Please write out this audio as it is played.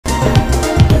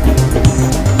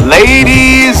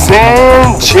Ladies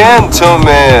and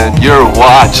gentlemen, you're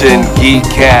watching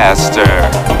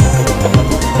Geekcaster.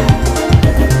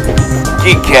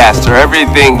 Geekcaster,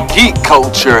 everything geek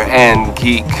culture and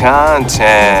geek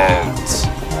content.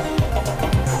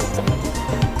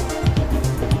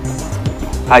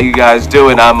 How you guys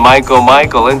doing? I'm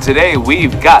Michael, and today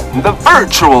we've got the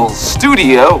virtual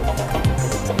studio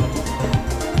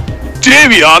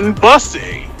Davion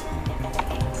Bussey,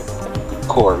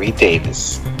 Corey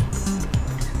Davis,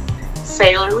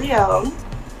 Sailor Leone.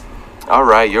 All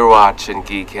right, you're watching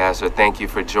Geekcaster. Thank you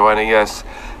for joining us.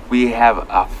 We have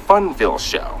a fun-filled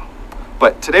show,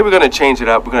 but today we're going to change it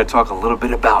up. We're going to talk a little bit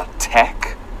about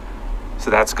tech, so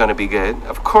that's going to be good.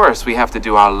 Of course, we have to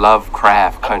do our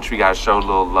Lovecraft Country. Got to show a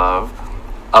little love.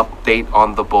 Update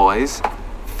on the boys.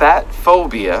 Fat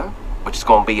Phobia, which is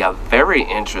going to be a very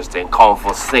interesting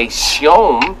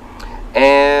conversation.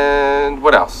 And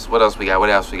what else? What else we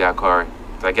got, Corey?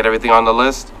 Did I get everything on the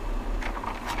list?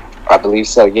 I believe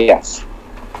so, yes.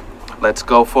 Let's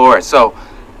go for it. So,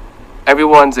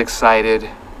 everyone's excited.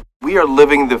 We are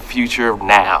living the future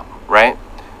now, right?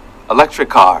 Electric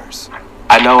cars.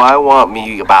 I know I want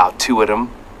me about 2 of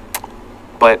them,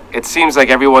 but it seems like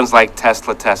everyone's like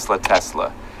Tesla.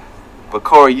 But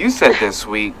Corey, you said this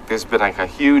week there's been like a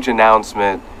huge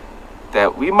announcement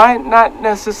that we might not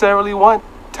necessarily want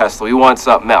Tesla. We want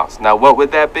something else. Now, what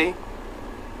would that be?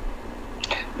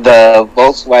 The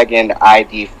Volkswagen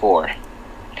ID4.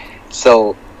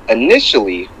 So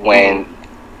initially, when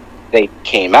they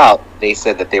came out, they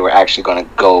said that they were actually going to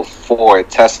go for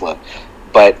Tesla.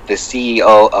 But the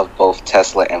CEO of both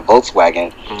Tesla and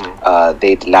Volkswagen,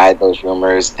 they denied those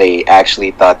rumors. They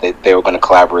actually thought that they were going to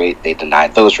collaborate. They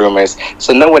denied those rumors.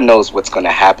 So no one knows what's going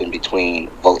to happen between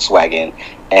Volkswagen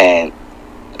and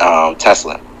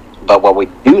Tesla. But what we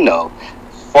do know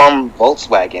from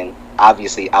Volkswagen,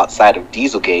 obviously outside of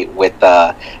Dieselgate, with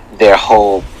their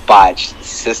whole botched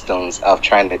systems of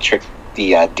trying to trick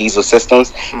the diesel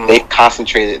systems, they've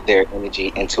concentrated their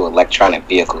energy into electronic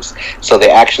vehicles. So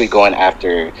they're actually going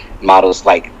after models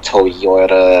like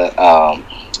Toyota,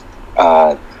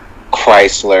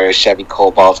 Chrysler, Chevy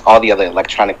Cobalt, all the other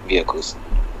electronic vehicles.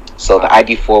 So the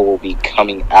ID4 will be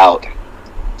coming out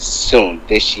soon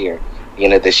this year. The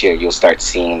end of this year, you'll start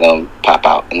seeing them pop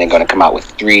out, and they're going to come out with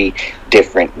 3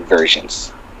 different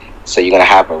versions. So you're going to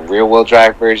have a rear-wheel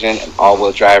drive version, an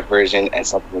all-wheel drive version, and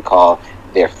something called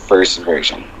their first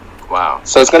version. Wow.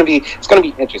 So it's going to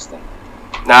be interesting.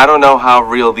 Now, I don't know how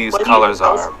real these colors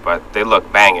are, but they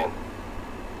look banging.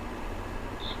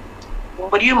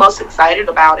 What are you most excited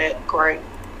about it, Corey?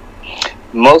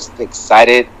 Most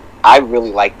excited, I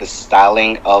really like the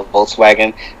styling of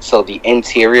Volkswagen. So the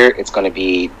interior, it's going to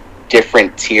be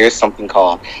different tiers, something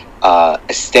called a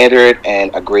standard and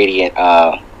a gradient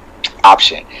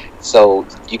option. So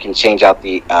you can change out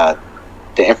the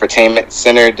infotainment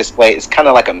center display. It's kind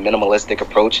of like a minimalistic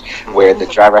approach where the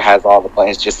driver has all the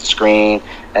buttons, just the screen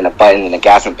and a button and a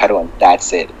gas and pedal, and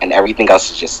that's it. And everything else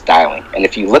is just styling. And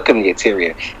if you look in the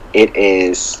interior, it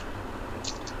is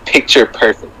picture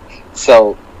perfect.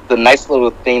 So the nice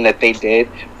little thing that they did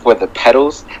for the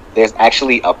pedals, there's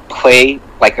actually a play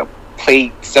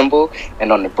symbol,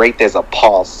 and on the brake there's a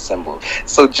pause symbol.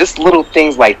 So just little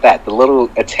things like that, the little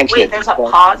attention. Wait, there's a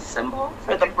pause symbol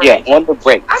for the brake? Yeah, on the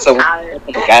brake. I'm so tired.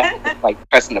 the guy is like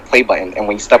pressing the play button, and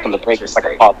when you step on the brake, it's like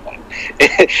a pause button.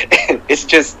 It's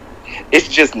just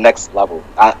next level.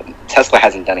 Tesla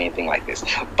hasn't done anything like this.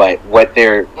 But what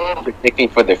they're predicting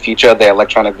for the future of their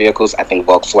electronic vehicles, I think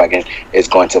Volkswagen is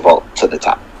going to vault to the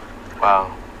top.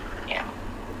 Wow.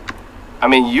 I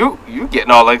mean, you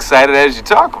getting all excited as you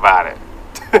talk about it.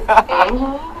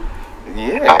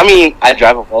 Yeah. I mean, I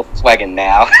drive a Volkswagen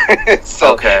now,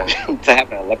 so okay. To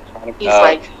have an electronic... He's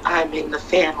like, I'm in the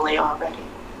family already.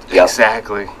 Yep.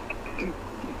 Exactly.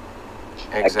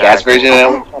 A gas version and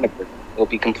an electronic version will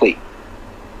be complete.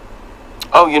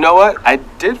 Oh, you know what? I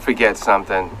did forget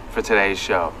something for today's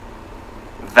show.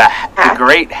 The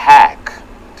great hack.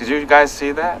 Did you guys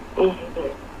see that?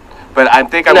 But I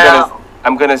think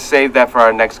I'm gonna save that for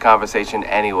our next conversation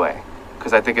anyway,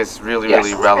 because I think it's really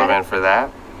relevant for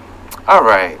that. All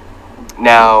right.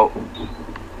 Now,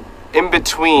 in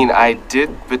between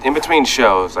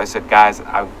shows, I said, guys,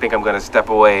 I think I'm gonna step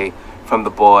away from the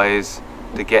boys.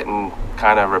 They're getting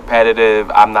kind of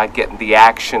repetitive. I'm not getting the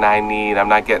action I need. I'm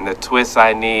not getting the twists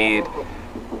I need.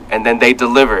 And then they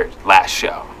delivered last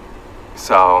show.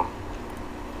 So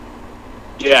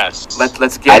yes,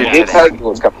 let's get into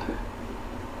that.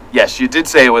 Yes, you did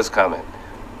say it was coming,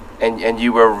 and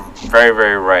you were very,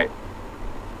 very right.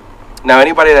 Now,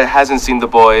 anybody that hasn't seen The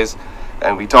Boys,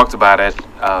 and we talked about it.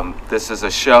 This is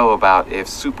a show about if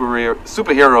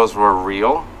superheroes were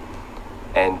real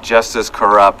and just as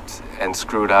corrupt and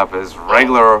screwed up as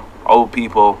regular old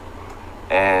people.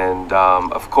 And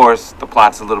of course, the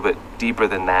plot's a little bit deeper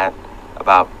than that,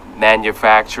 about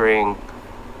manufacturing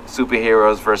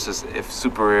superheroes versus if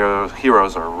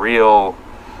superheroes are real,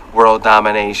 world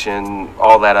domination,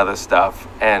 all that other stuff.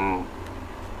 And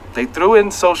they threw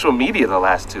in social media the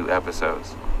last 2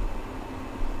 episodes,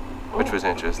 which was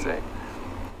interesting.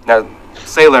 Now,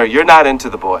 Sailor, you're not into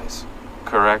The Boys,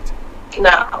 correct?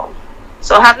 No.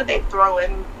 So how did they throw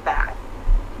in that?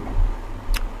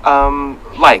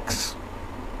 Likes.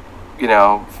 You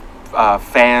know,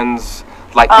 fans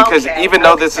like, because even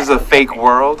though this is a fake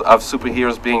world of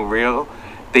superheroes being real,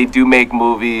 they do make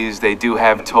movies, they do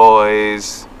have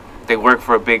toys, they work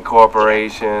for a big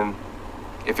corporation.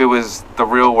 If it was the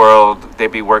real world,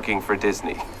 they'd be working for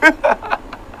Disney.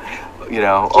 You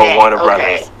know, or Warner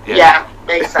Brothers. Yeah,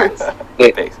 makes sense.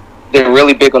 They're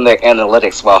really big on their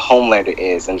analytics, while Homelander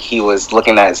is, and he was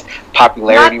looking at his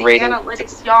popularity rating.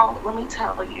 Analytics, y'all. Let me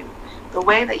tell you, the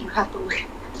way that you have to look.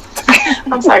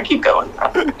 I'm sorry, keep going. Go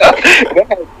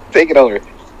ahead, take it over.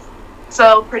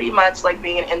 So pretty much like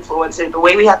being an influencer, the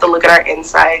way we have to look at our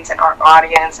insights and our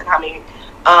audience and how many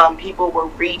people we're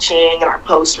reaching and our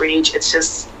post reach, it's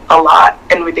just a lot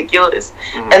and ridiculous.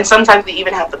 Mm-hmm. And sometimes we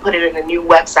even have to put it in a new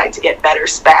website to get better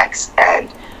specs. And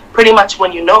pretty much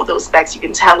when you know those specs, you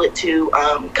can tell it to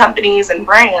companies and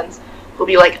brands who'll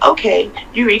be like, okay,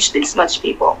 you reach this much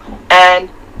people and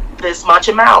this much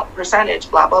amount, percentage,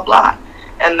 blah, blah, blah.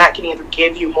 And that can either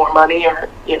give you more money or,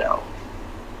 you know.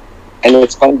 And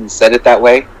it's funny you said it that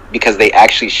way, because they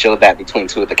actually showed that between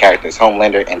 2 of the characters,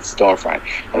 Homelander and Stormfront.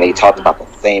 And they talked about the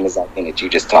same exact thing that you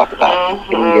just talked about. Mm-hmm.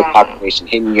 Hitting your population,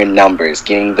 hitting your numbers,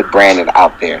 getting the brand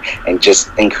out there, and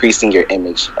just increasing your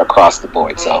image across the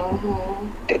board. So,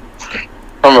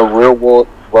 from a real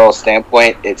world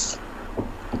standpoint, it's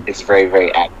very,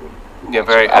 very accurate. Yeah,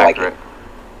 very accurate.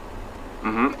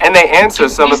 And they answer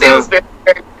some of the... Very,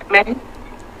 very anime?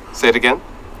 Say it again?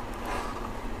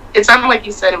 It sounded like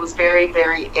you said it was very,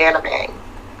 very anime.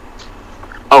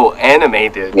 Oh,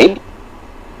 animated. Me?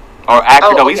 Or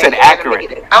accurate? No, he said accurate.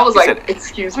 Animated. I was like,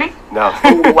 excuse me? No.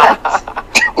 What?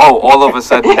 Oh, all of a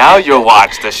sudden, now you'll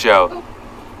watch the show.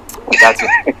 That's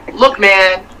it. Look,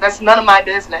 man, that's none of my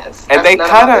business. And they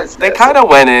kind of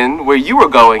went in where you were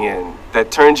going in, that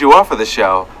turned you off of the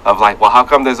show, of like, well, how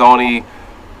come there's only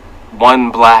one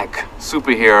black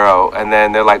superhero? And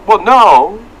then they're like, well,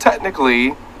 no,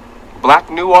 technically Black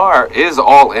Noir is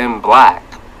all in black,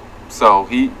 so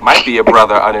he might be a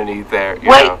brother underneath there. You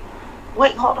know?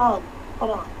 Wait, hold on.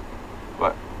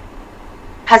 What?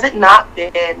 Has it not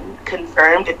been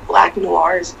confirmed if Black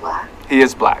Noir is black? He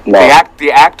is black. No.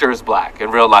 The actor is black in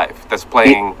real life. That's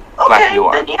playing Black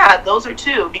Noir. Then yeah, those are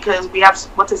 2, because we have,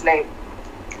 what's his name?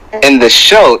 In the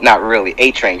show, not really.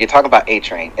 A-Train. You're talking about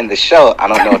A-Train. In the show, I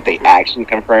don't know if they actually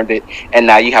confirmed it. And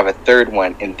now you have a 3rd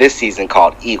one in this season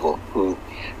called Eagle,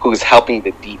 who's helping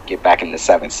the Deep get back in the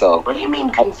 7th. So, what do you mean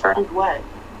confirmed what?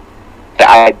 The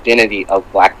identity of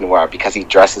Black Noir, because he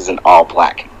dresses in all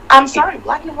black. I'm sorry,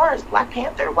 Black Noir is Black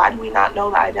Panther. Why do we not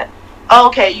know the identity? Oh,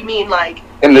 okay, you mean like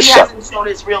in the he show. Hasn't shown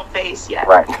his real face yet.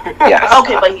 Right. Yes.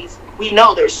 Okay, but we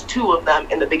know there's 2 of them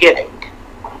in the beginning.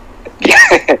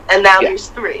 And now there's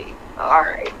 3. All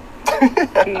right.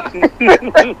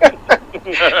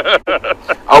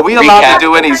 Are we allowed to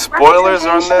do any spoilers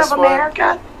on this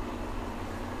one?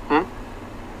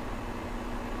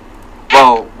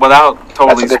 Well, without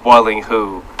totally spoiling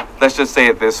who, let's just say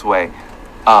it this way.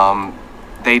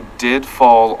 They did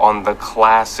fall on the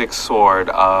classic sword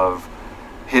of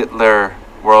Hitler,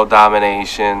 world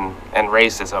domination, and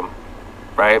racism,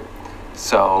 right?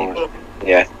 So,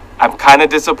 yeah. I'm kind of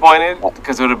disappointed,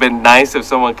 because it would have been nice if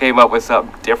someone came up with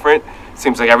something different.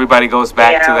 Seems like everybody goes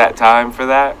back to that time for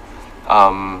that.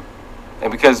 And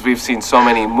because we've seen so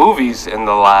many movies in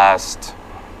the last,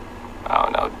 I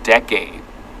don't know, decade,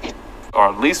 or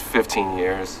at least 15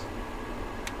 years,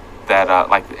 that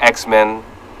like X-Men.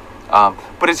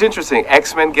 But it's interesting.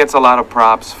 X-Men gets a lot of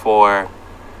props for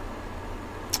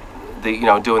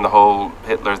doing the whole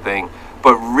Hitler thing.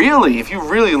 But really, if you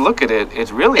really look at it, it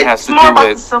really has to do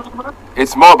with...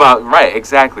 It's more about... Right,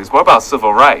 exactly. It's more about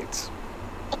civil rights.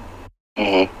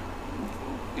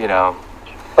 Mm-hmm. You know.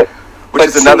 Which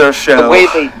is another show.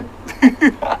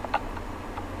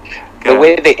 The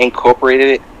way they incorporated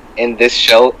it in this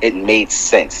show, it made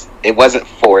sense. It wasn't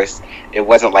forced. It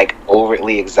wasn't like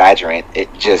overtly exaggerated.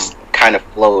 It just kind of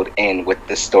flowed in with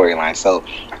the storyline. So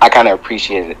I kind of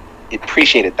appreciated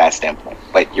that standpoint.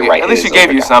 But you're right. At least you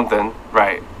gave you something,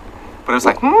 right? But it's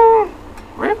like,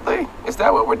 Really? Is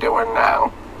that what we're doing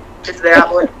now? Is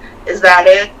that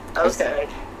it? Okay.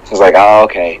 It's like, oh,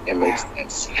 okay, it makes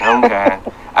sense. Okay.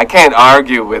 I can't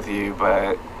argue with you,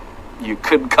 but you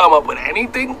couldn't come up with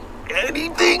anything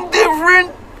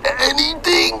different?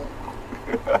 Anything?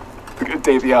 Look at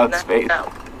Davion's face.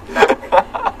 No.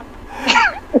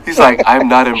 He's like, I'm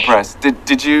not impressed.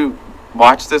 Did you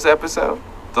watch this episode?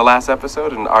 The last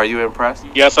episode? And are you impressed?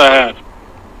 Yes, I had.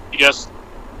 Yes.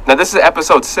 Now, this is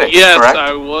episode 6, Yes, correct?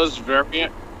 I was very...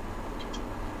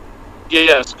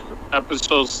 Yes,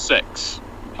 episode 6.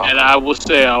 Okay. And I would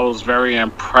say I was very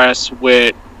impressed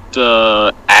with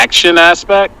the action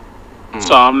aspect.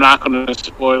 So I'm not going to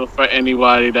spoil it for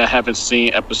anybody that haven't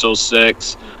seen episode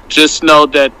 6. Just know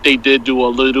that they did do a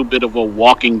little bit of a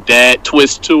Walking Dead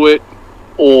twist to it,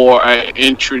 or an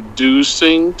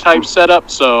introducing type setup.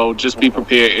 So just be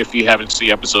prepared if you haven't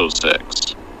seen episode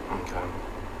 6. Okay.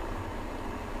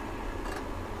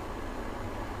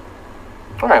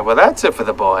 All right, well, that's it for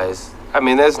the boys. I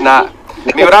mean,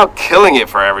 without killing it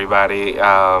for everybody.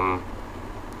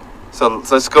 So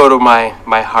let's go to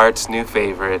my heart's new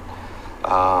favorite.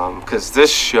 Because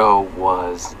this show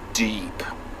was deep.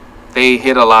 They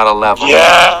hit a lot of levels.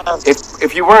 Yes.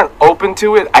 If you weren't open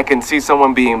to it, I can see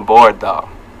someone being bored though.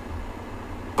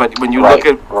 But when you look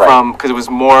at from, because it was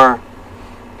more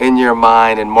in your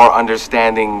mind and more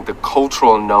understanding the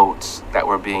cultural notes that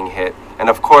were being hit. And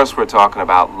of course, we're talking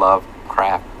about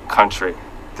Lovecraft Country.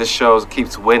 This show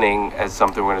keeps winning as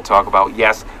something we're going to talk about.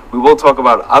 Yes, we will talk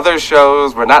about other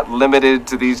shows. We're not limited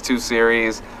to these 2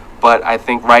 series. But I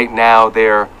think right now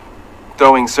they're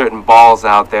throwing certain balls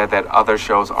out there that other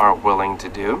shows aren't willing to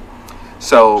do.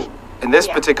 So in this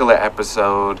particular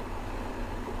episode...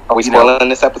 Are we spoiling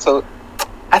this episode?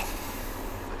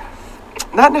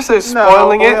 Not necessarily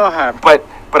spoiling it, have... but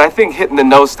I think hitting the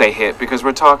notes they hit, because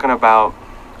we're talking about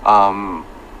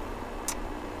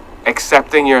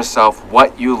accepting yourself,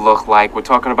 what you look like. We're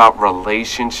talking about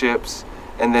relationships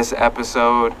in this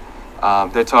episode.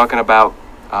 They're talking about...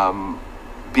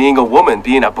 being a woman,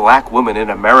 being a black woman in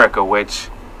America, which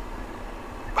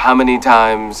how many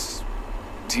times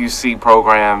do you see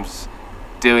programs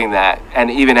doing that?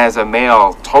 And even as a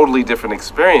male, totally different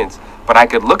experience. But I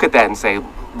could look at that and say,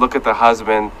 look at the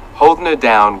husband holding her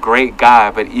down, great guy,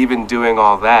 but even doing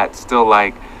all that, still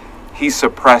like he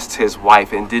suppressed his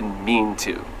wife and didn't mean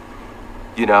to.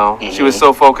 You know, she was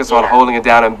so focused on holding it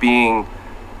down and being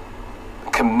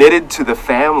committed to the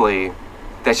family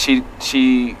that she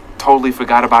totally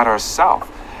forgot about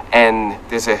herself. And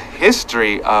there's a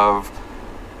history of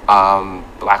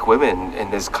black women in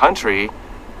this country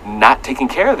not taking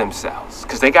care of themselves,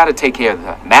 because they got to take care of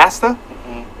the master,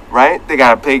 right? They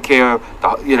got to take care of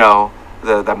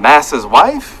the master's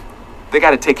wife. They got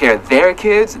to take care of their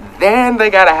kids. Then they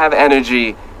got to have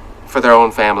energy for their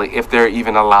own family, if they're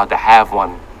even allowed to have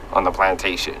one on the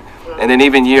plantation. And then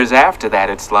even years after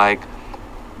that, it's like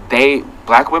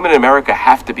black women in America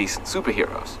have to be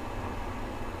superheroes.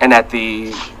 And I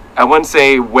wouldn't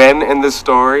say when in the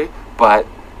story, but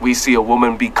we see a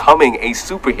woman becoming a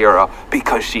superhero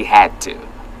because she had to.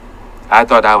 I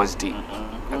thought that was deep.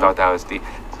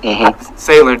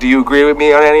 Sailor, do you agree with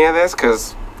me on any of this?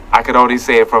 Because I could only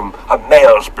say it from a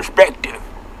male's perspective.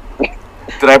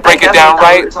 Did I break it down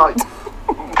right?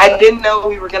 I didn't know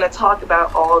we were going to talk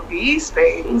about all of these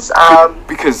things.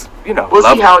 Because, you know, we'll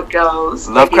see how it goes.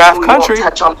 Lovecraft Country. We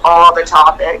won't touch on all the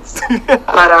topics.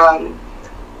 But,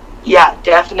 yeah,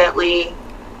 definitely.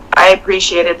 I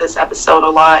appreciated this episode a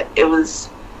lot. It was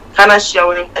kind of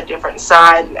showing a different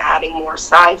side and adding more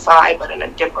sci-fi, but in a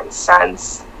different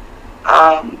sense.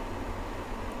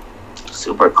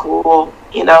 Super cool.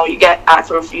 You know, you get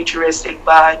Afrofuturistic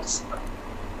vibes.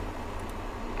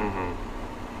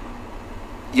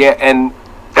 Yeah, and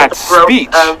that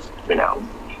speech. Of, you know.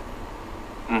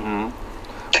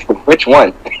 Which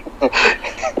one?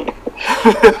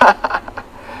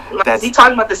 Is he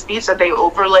talking about the speech that they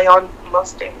overlay on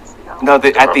most days? You know? No,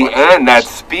 at the end, that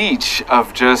speech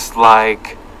of just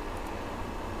like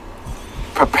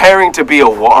preparing to be a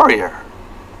warrior.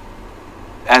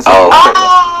 As a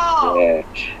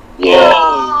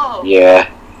Yeah.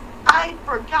 I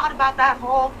forgot about that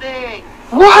whole thing.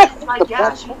 What? Like,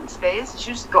 yeah, she was in space.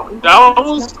 She was going. That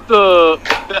was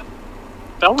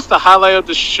the highlight of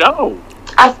the show.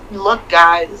 Look,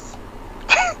 guys.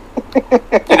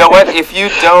 You know what? If you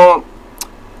don't,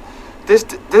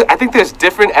 I think there's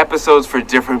different episodes for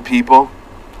different people,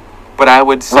 but I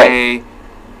would say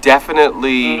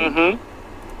definitely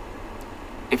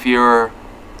if you're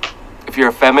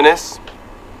a feminist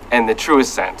in the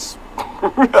truest sense,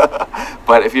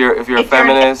 but if you're a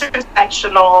feminist,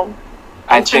 intersectional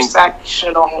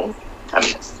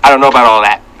feminist. I don't know about all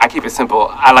that. I keep it simple.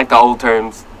 I like the old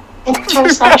terms.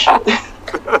 Intersexual.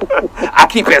 I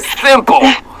keep it simple.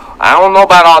 I don't know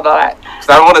about all that.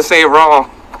 So I don't want to say it wrong.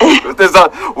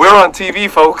 We're on TV,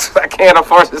 folks. I can't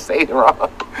afford to say it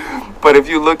wrong. But if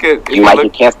you look at... You might be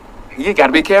careful. You got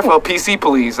to be careful. PC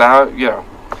police,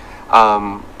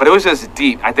 but it was just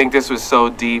deep. I think this was so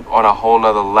deep on a whole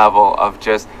nother level of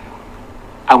just,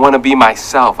 I want to be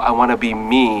myself. I want to be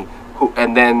me.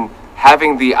 And then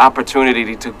having the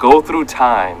opportunity to go through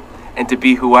time and to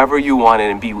be whoever you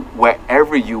wanted and be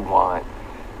wherever you want.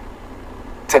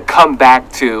 To come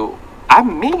back to,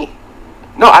 I'm me.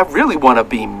 No, I really want to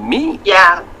be me.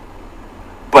 Yeah.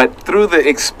 But through the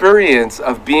experience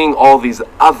of being all these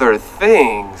other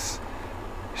things,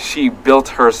 she built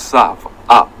herself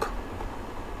up.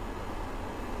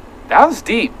 That was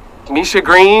deep. Misha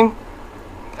Green,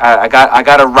 I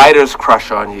got a writer's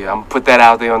crush on you. I'm gonna put that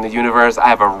out there on the universe. I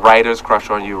have a writer's crush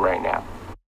on you right now.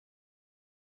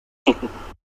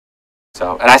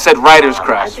 So, and I said writer's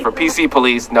crush for PC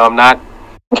Police. No, I'm not.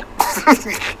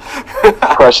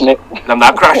 Crushing it. I'm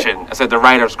not crushing. I said the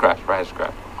writer's crush. Writer's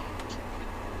crush.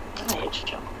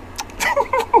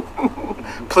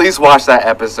 Please watch that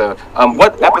episode.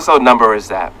 What episode number is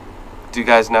that? Do you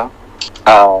guys know?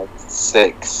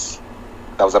 6.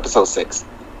 That was episode 6.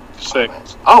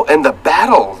 6. Oh, and the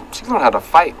battle. She learned how to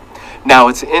fight. Now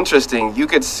it's interesting. You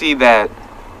could see that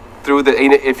through the.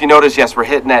 If you notice, yes, we're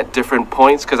hitting at different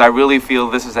points because I really feel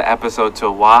this is an episode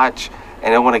to watch, and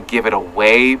I don't want to give it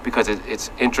away because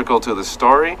it's integral to the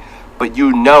story. But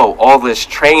you know, all this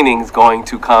training's going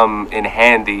to come in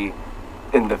handy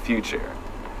in the future,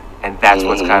 and that's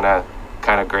what's kind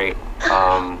of great.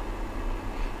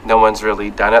 No one's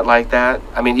really done it like that.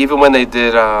 I mean, even when they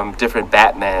did different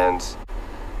Batmans.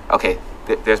 Okay,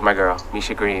 there's my girl,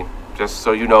 Misha Green. Just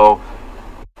so you know,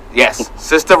 yes,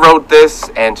 sister wrote this,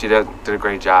 and she did a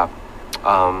great job.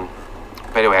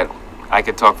 But anyway, I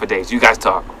could talk for days. You guys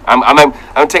talk. I'm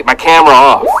gonna take my camera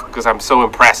off because I'm so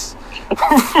impressed.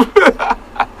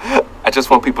 I just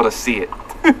want people to see it.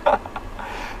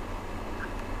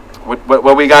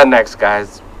 What we got next,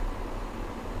 guys?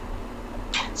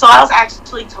 So I was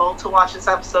actually told to watch this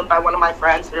episode by one of my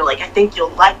friends. They're like, I think you'll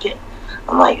like it.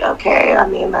 I'm like, okay, I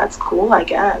mean, that's cool, I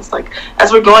guess. Like,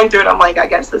 as we're going through it, I'm like, I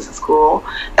guess this is cool.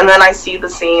 And then I see the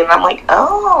scene, and I'm like,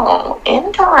 oh,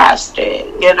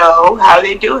 interesting, you know, how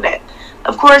they doing it.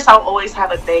 Of course, I'll always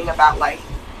have a thing about, like,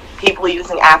 people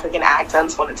using African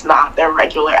accents when it's not their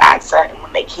regular accent, and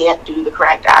when they can't do the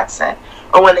correct accent,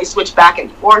 or when they switch back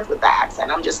and forth with the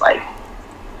accent. I'm just like,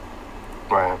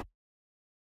 right.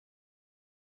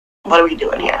 What are we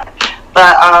doing here?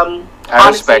 But I honestly,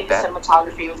 respect that.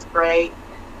 Cinematography was great.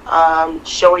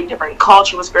 Showing different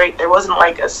culture was great. There wasn't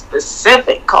like a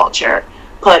specific culture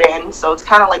put in, so it's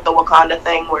kind of like the Wakanda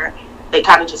thing where they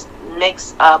kind of just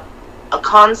mix up a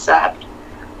concept,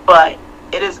 but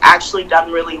it is actually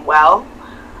done really well.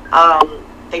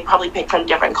 They probably picked from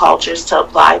different cultures to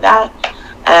apply that,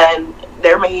 and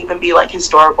there may even be like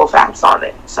historical facts on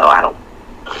it. So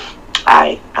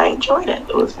I enjoyed it.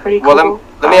 It was pretty cool. Well,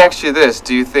 let me ask you this.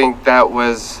 Do you think that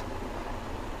was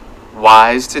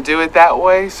wise to do it that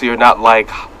way? So you're not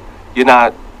highlighting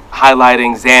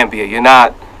Zambia. You're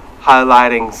not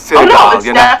highlighting Senegal. Oh, no, it's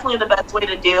definitely the best way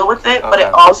to deal with it, but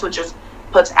it also just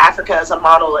puts Africa as a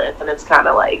monolith, and it's kind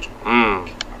of like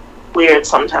weird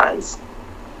sometimes.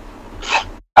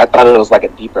 I thought it was like a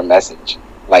deeper message.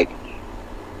 Like,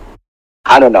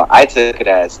 I don't know. I took it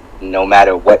as no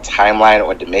matter what timeline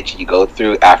or dimension you go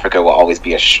through, Africa will always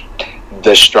be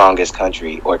the strongest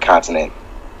country or continent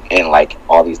in like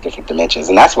all these different dimensions.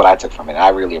 And that's what I took from it. I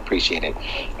really appreciate it.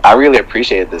 I really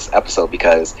appreciated this episode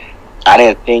because I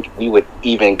didn't think we would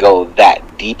even go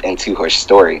that deep into her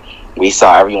story. We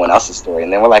saw everyone else's story,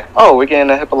 and then we're like, oh, we're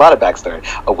getting a Hippolyta backstory.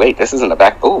 Oh, wait, this isn't a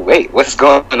back. Oh, wait, what's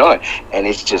going on? And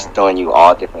it's just throwing you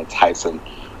all different types of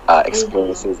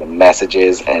experiences and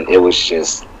messages, and it was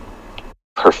just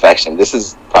perfection. This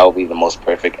is probably the most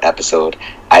perfect episode,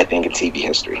 I think, in TV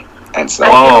history. And so,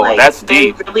 whoa, that's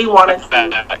deep. They really wanted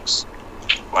to.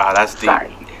 Wow, that's deep.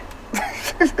 Sorry.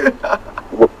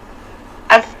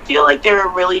 I feel like they were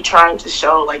really trying to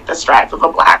show like the strife of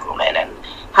a black woman and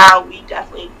how we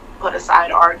definitely put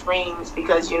aside our dreams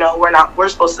because, you know, we're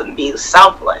supposed to be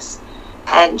selfless.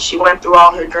 And she went through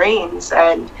all her dreams,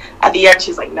 and at the end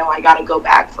she's like, no, I gotta go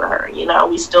back for her. You know,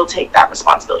 we still take that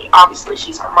responsibility. Obviously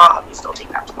she's her mom, we still take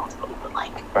that responsibility, but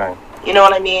like, right. You know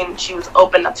what I mean? She was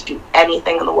open enough to do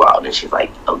anything in the world, and she's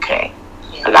like, okay,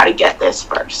 I gotta get this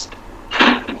first.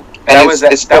 And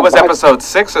that was episode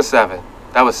 6 or 7?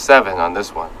 That was 7 on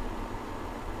this one.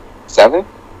 7?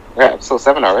 We're at episode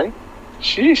 7 already?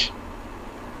 Sheesh.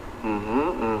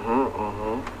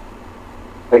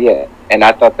 But yeah, and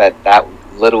I thought that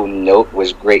little note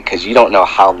was great because you don't know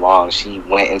how long she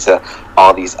went into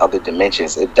all these other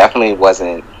dimensions. It definitely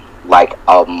wasn't like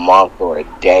a month or a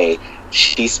day.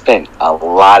 She spent a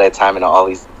lot of time in all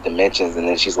these dimensions, and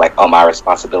then she's like, "Oh, my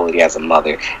responsibility as a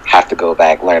mother, have to go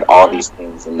back, learn all these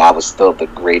things," and that was still the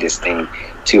greatest thing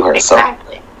to her.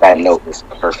 Exactly. So that note was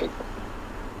perfect.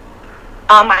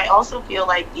 I also feel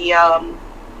like the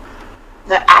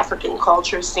African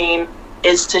culture scene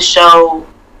is to show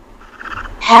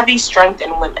heavy strength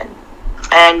in women,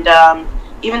 and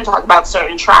even talk about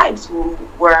certain tribes who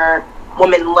were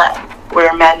women-led,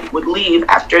 where men would leave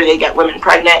after they get women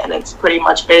pregnant, and it's pretty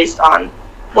much based on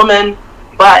women.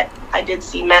 But I did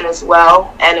see men as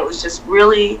well, and it was just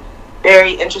really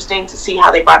very interesting to see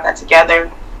how they brought that together.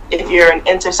 If you're an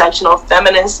intersectional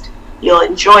feminist, you'll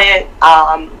enjoy it.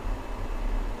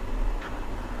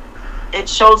 It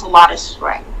shows a lot of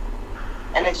strength,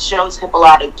 and it shows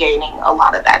Hippolyta gaining a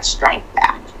lot of that strength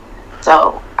back.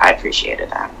 So I appreciated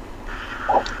that.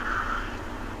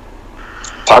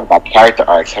 Talk about character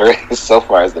arcs. Her so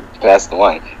far is the best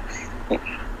one. It's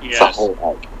a Yes. whole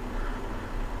arc.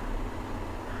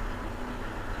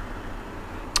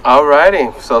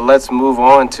 Alrighty, so let's move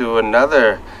on to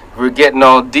another. We're getting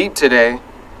all deep today.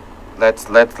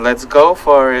 Let's go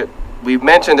for it. We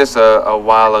mentioned this a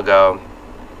while ago,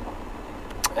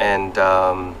 and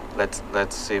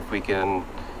let's see if we can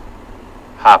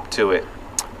hop to it.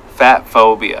 Fat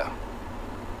phobia.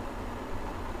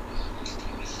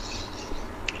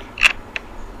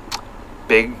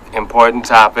 Big important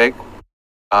topic.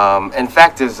 In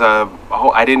fact, there's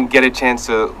I didn't get a chance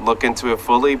to look into it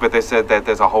fully, but they said that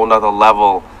there's a whole nother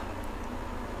level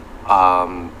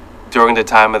during the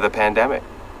time of the pandemic.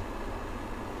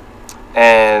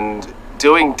 And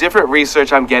doing different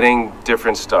research, I'm getting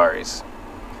different stories.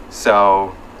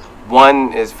 So,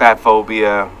 one is fat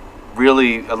phobia,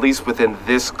 really, at least within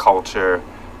this culture,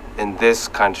 in this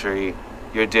country,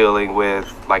 you're dealing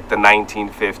with like the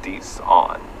 1950s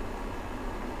on.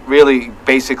 Really,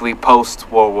 basically post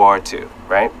World War II,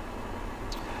 right?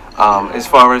 As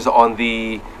far as on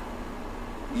the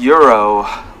Euro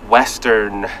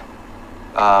Western,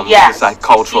 Yes, this like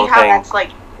cultural you see how thing, that's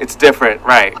like, it's different,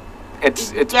 right?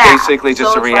 It's Yeah, basically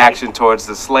just so a it's reaction towards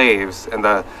the slaves, and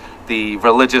the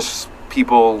religious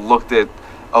people looked at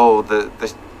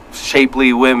the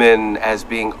shapely women as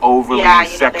being overly yeah, they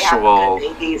sexual have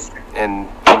good babies. and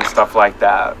stuff like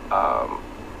that.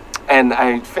 And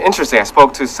interesting. I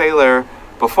spoke to Sailor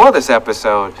before this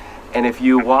episode, and if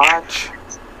you watch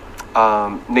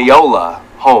Neola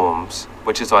Holmes,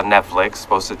 which is on Netflix,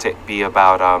 supposed to be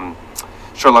about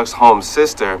Sherlock Holmes'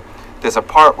 sister, there's a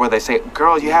part where they say,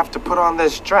 "Girl, you have to put on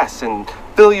this dress and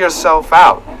fill yourself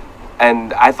out."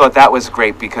 And I thought that was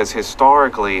great because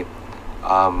historically,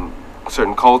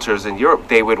 certain cultures in Europe,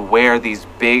 they would wear these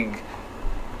big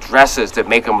dresses that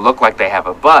make them look like they have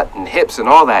a butt and hips and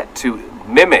all that to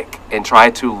mimic and try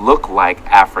to look like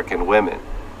African women.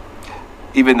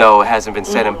 Even though it hasn't been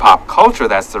said in pop culture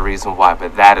that's the reason why,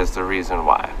 but that is the reason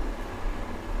why.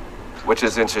 Which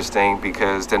is interesting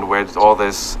because then where all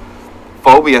this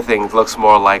phobia thing looks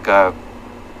more like a,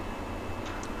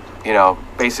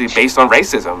 basically based on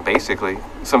racism, basically.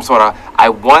 Some sort of, I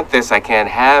want this, I can't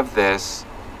have this,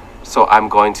 so I'm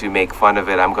going to make fun of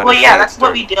it, I'm going to That's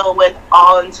what we deal with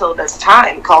all until this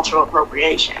time, cultural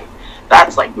appropriation.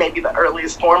 That's like maybe the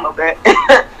earliest form of it.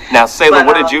 Now, Sailor, But,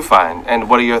 what did you find? And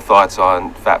what are your thoughts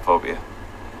on fat phobia?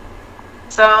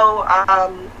 So,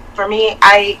 for me,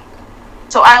 I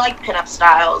like pinup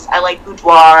styles. I like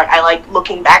boudoir. I like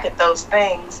looking back at those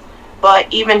things.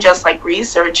 But even just like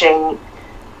researching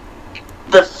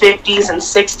the 50s and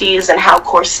 60s and how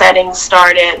corsetting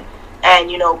started and,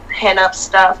 pinup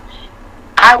stuff,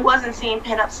 I wasn't seeing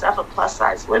pinup stuff of plus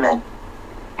size women.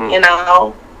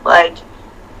 Like,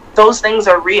 those things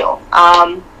are real.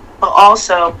 But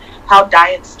also how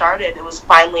diet started. It was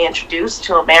finally introduced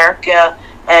to America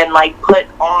and like put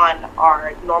on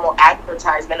our normal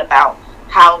advertisement about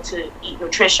how to eat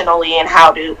nutritionally and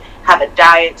how to have a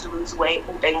diet to lose weight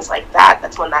and things like that.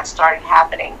 That's when that started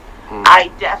happening.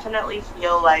 I definitely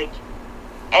feel like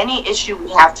any issue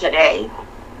we have today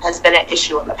has been an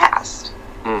issue in the past.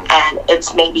 And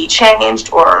it's maybe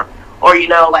changed or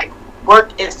like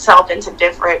worked itself into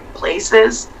different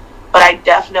places. But I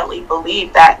definitely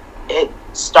believe that it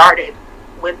started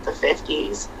with the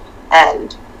 50s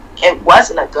and it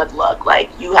wasn't a good look. Like,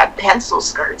 you had pencil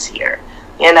skirts here,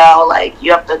 like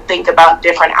you have to think about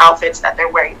different outfits that they're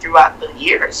wearing throughout the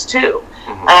years too.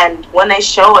 And when they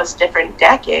show us different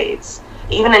decades,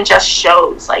 even in just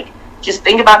shows, like just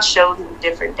think about shows in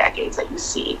different decades that you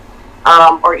see,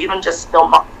 or even just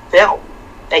film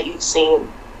that you've seen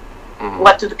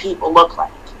what do the people look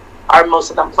like? Are most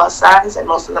of them plus size and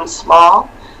most of them small?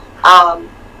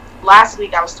 Last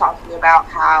week I was talking about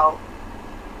how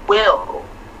will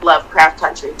Lovecraft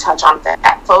Country touch on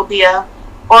fat phobia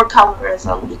or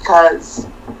colorism because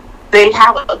they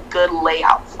have a good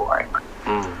layout for it.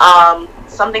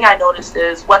 Something I noticed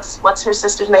is what's her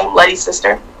sister's name? Letty's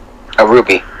sister?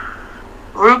 Ruby.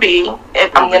 Ruby,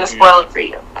 I'm going to spoil it for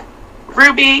you.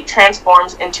 Ruby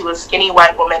transforms into a skinny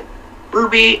white woman.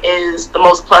 Ruby is the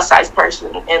most plus size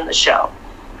person in the show.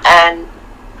 And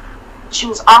she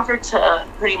was offered to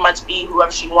pretty much be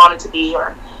whoever she wanted to be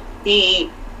or be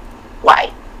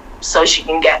white so she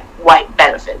can get white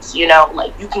benefits, you know,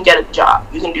 like you can get a job,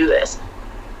 you can do this.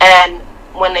 And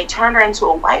when they turned her into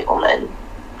a white woman,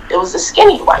 it was a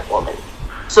skinny white woman.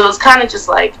 So it was kind of just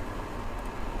like,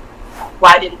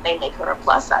 why didn't they make her a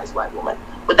plus size white woman?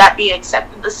 Would that be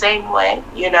accepted the same way,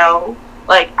 you know?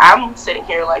 Like, I'm sitting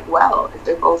here like, well, if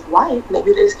they're both white,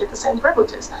 maybe they just get the same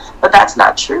privileges. But that's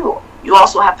not true. You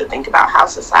also have to think about how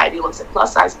society looks at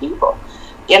plus size people.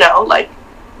 You know, like,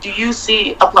 do you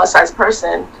see a plus size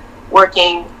person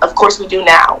working? Of course we do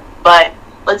now, but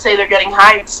let's say they're getting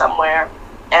hired somewhere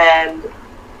and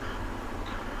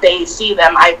they see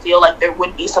them. I feel like there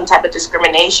would be some type of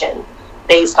discrimination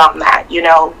based on that, you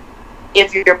know,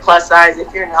 if you're plus size,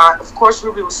 if you're not. Of course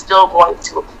Ruby was still going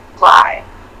to apply,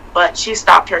 but she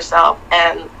stopped herself,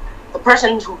 and the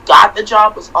person who got the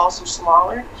job was also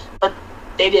smaller, but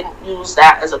they didn't use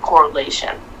that as a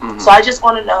correlation. So I just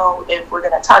want to know if we're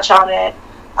going to touch on it.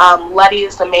 Letty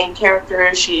is the main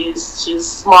character. She's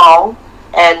small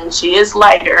and she is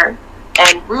lighter,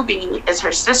 and Ruby is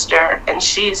her sister and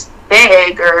she's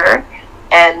bigger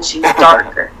and she's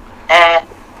darker. And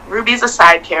Ruby's a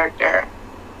side character,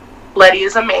 Letty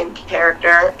is a main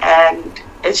character, and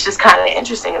it's just kind of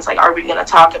interesting. It's like, are we going to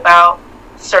talk about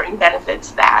certain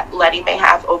benefits that Letty may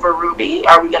have over Ruby?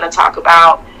 Are we going to talk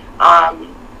about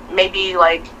maybe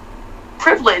like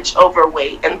privilege over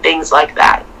weight and things like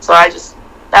that? So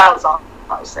that was all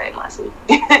I was saying last week.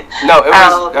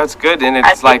 No, that's good, and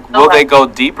it's like, will they go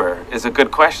deeper? Is a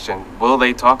good question. Will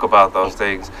they talk about those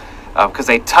things? Because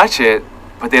they touch it,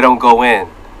 but they don't go in.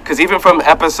 Because even from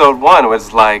episode 1, it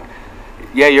was like,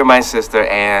 yeah, you're my sister,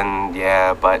 and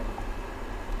yeah, but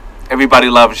everybody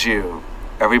loves you.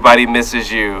 Everybody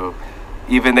misses you.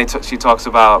 Even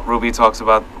Ruby talks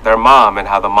about their mom and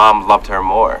how the mom loved her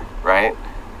more, right?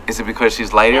 Is it because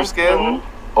she's lighter skinned,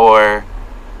 or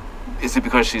is it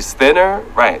because she's thinner?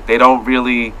 Right. They don't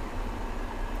really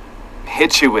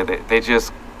hit you with it. They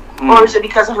just... Or is it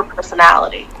because of her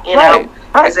personality? You know?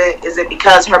 Right. Is it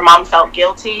because her mom felt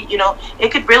guilty? You know,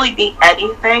 it could really be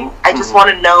anything. I just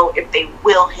want to know if they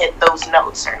will hit those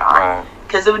notes or not.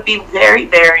 Because it would be very,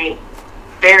 very,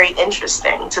 very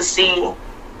interesting to see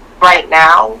right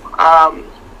now.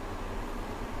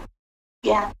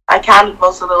 Yeah, I counted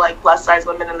most of the like plus size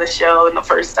women in the show in the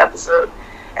first episode,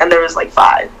 and there was like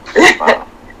 5. Wow.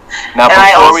 Now, and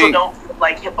I also don't feel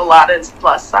like Hippolyta is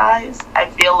plus size. I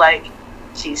feel like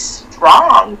she's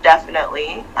strong,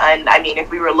 definitely. And I mean, if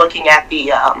we were looking at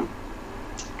the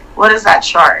what is that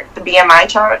chart? The BMI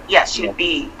chart? Yes, she would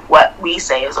be what we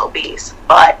say is obese.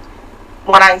 But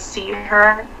when I see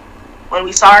her, when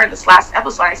we saw her in this last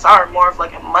episode, I saw her more of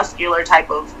like a muscular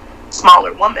type of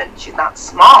smaller woman. She's not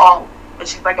small, but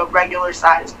she's like a regular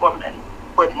sized woman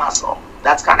with muscle.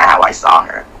 That's kind of how I saw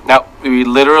her. Now, we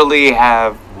literally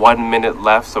have 1 minute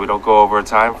left, so we don't go over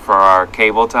time for our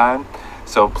cable time.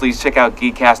 So please check out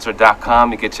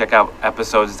Geekcaster.com. You can check out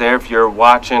episodes there. If you're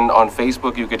watching on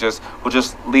Facebook, we'll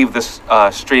just leave this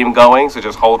stream going. So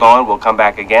just hold on. We'll come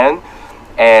back again.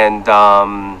 And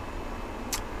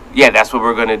yeah, that's what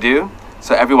we're going to do.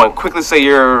 So everyone, quickly say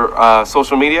your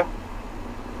social media.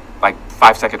 Like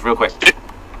 5 seconds, real quick.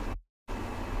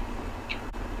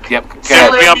 Yep.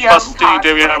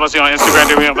 Davion Bussy on Instagram,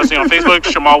 Davion Bussy on Facebook,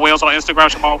 Shamal Williams on Instagram,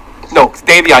 Shamal. No,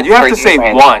 Davion, you have to say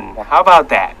 1. How about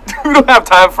that? We don't have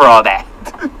time for all that.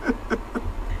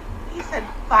 He said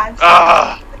 5.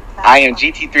 I am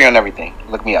GT3 on everything.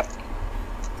 Look me up.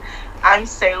 I'm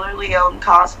Sailor Leon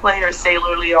cosplay or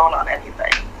Sailor Leon on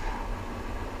anything.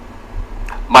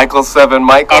 Michael 7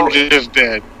 Michael. I'm just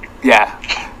dead. Yeah.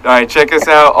 All right, check us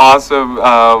out. Awesome.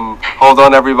 Hold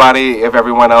on, everybody. If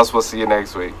everyone else, we'll see you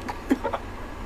next week.